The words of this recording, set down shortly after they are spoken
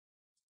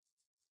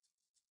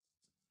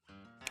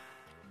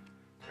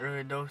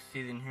Early doe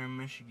season here in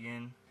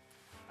Michigan.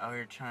 Out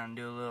here trying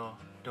to do a little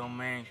doe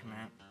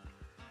management.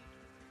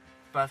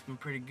 Spot's been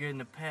pretty good in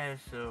the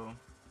past, so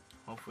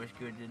hopefully it's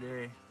good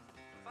today.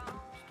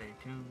 Stay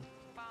tuned.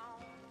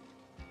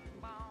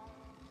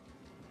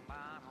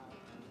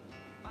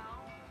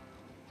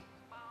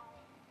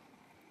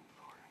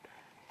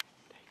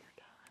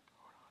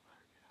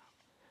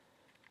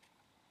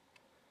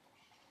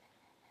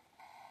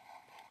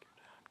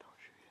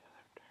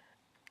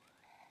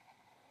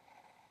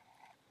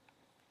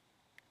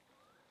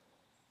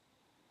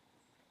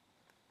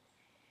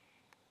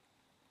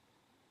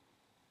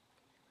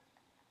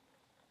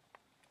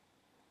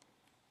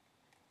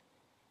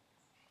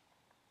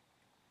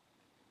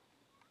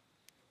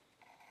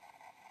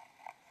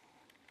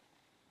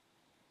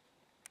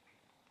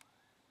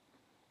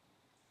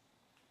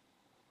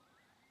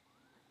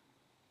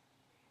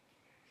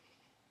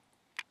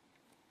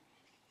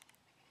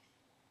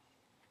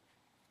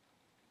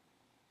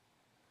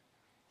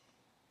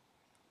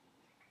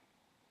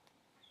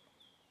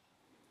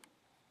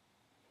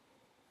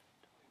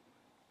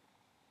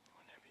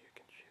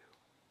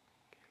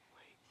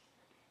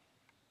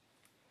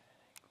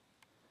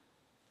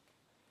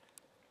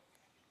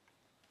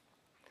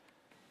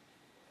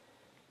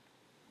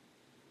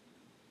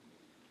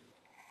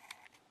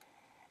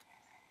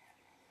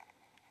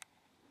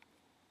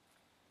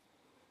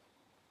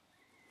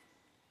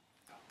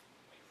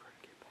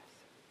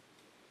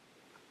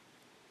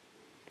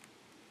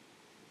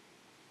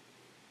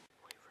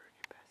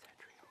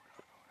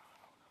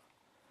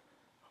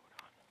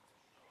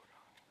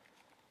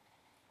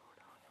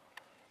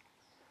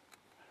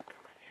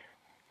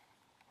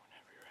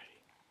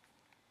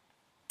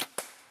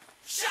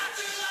 Shot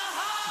through the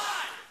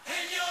heart,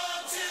 and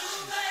you're too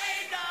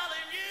late,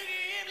 darling. You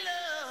give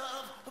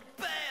love a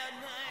bad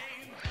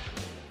name.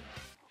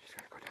 She's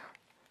gonna go down.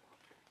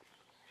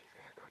 She's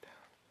gonna go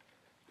down.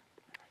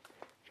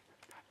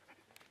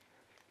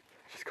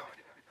 She's going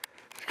down.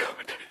 She's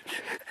going down.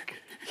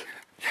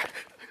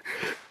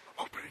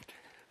 Open it.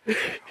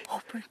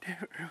 Open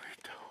that early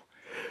doe.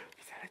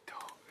 He's at a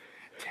doe.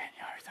 10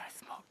 yards. I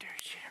smoked her.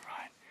 She didn't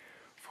run.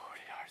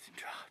 40 yards and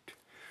dropped.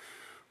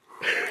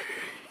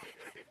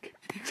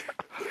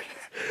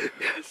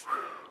 Yes,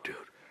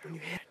 dude, when you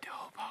hit a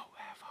doe about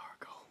half hour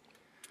ago,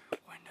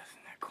 windows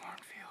in that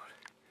cornfield,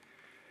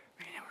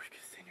 me and him were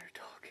just sitting here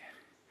talking.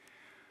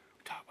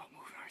 We talked about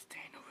moving our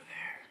stand over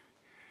there.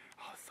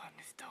 All of a sudden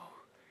this doe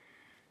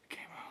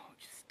came out,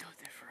 just stood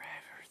there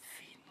forever,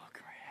 feeding,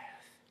 looking right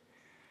at us.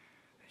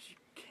 And she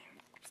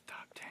came,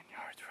 stopped 10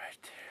 yards right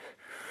there.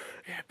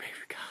 Yeah,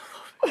 baby, God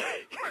love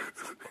it.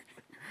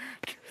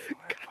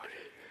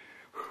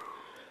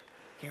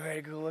 Get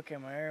ready to go look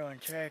at my arrow and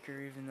tracker,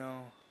 even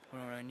though we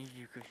don't really need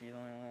you because she's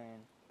only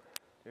laying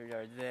 30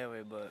 yards that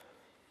way, but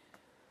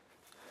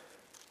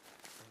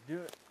let's do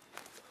it.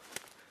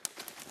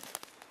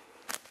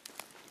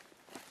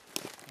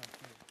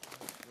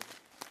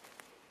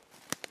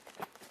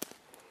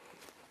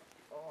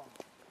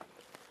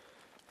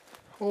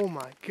 Oh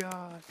my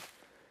God.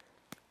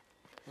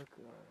 Look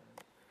at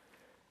that.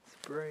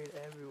 Sprayed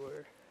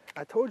everywhere.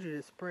 I told you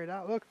to spray it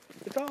out. Look,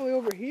 it's all the way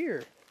over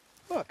here.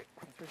 Look.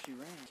 That's where she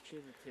ran.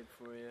 Here's a tip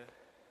for you.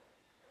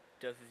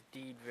 Does his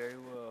deed very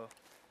well.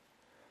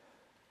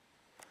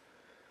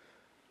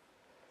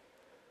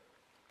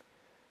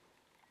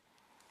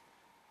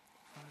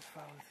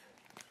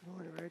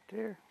 Follows right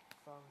there.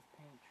 Follows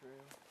paint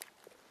trail.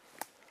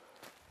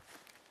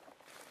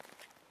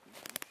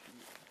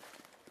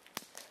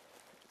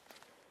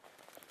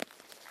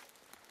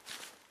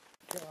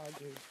 God,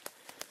 dude.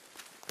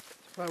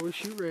 That's why we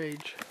shoot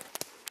rage.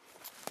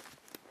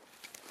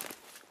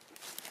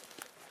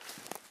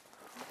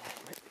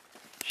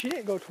 She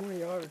didn't go 20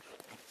 yards.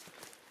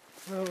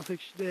 I don't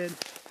think she did.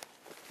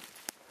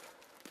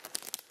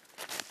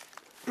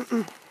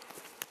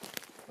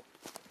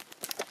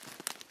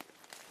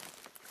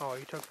 Oh,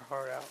 you took her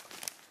heart out.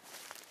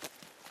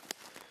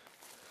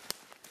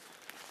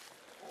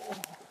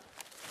 Oh.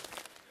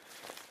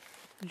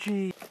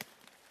 Gee.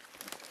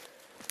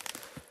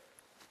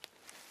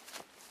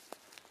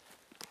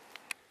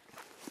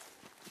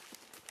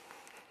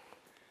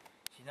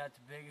 She's not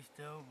the biggest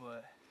though,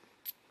 but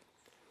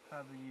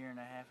probably a year and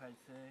a half, I'd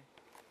say.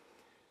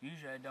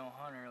 Usually I don't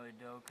hunt early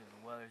doe because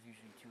the weather's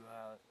usually too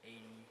hot,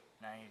 80,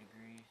 90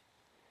 degrees.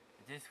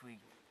 But this week,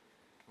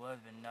 the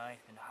weather's been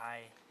nice, been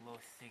high, low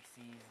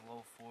 60s,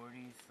 low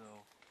 40s, so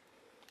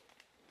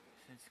I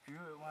said screw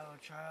it, why don't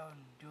we try out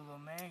and do a little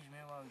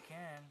management while we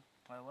can,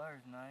 while the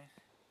weather's nice.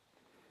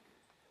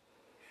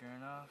 Sure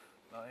enough,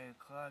 about 8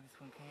 o'clock this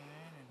one came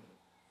in and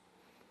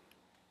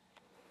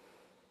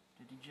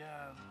did the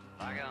job.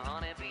 Like a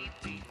honeybee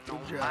beating on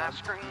my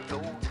screen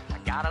door.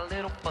 I got a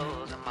little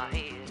buzz in my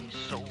head,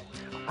 so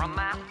from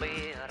my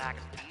bed I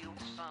can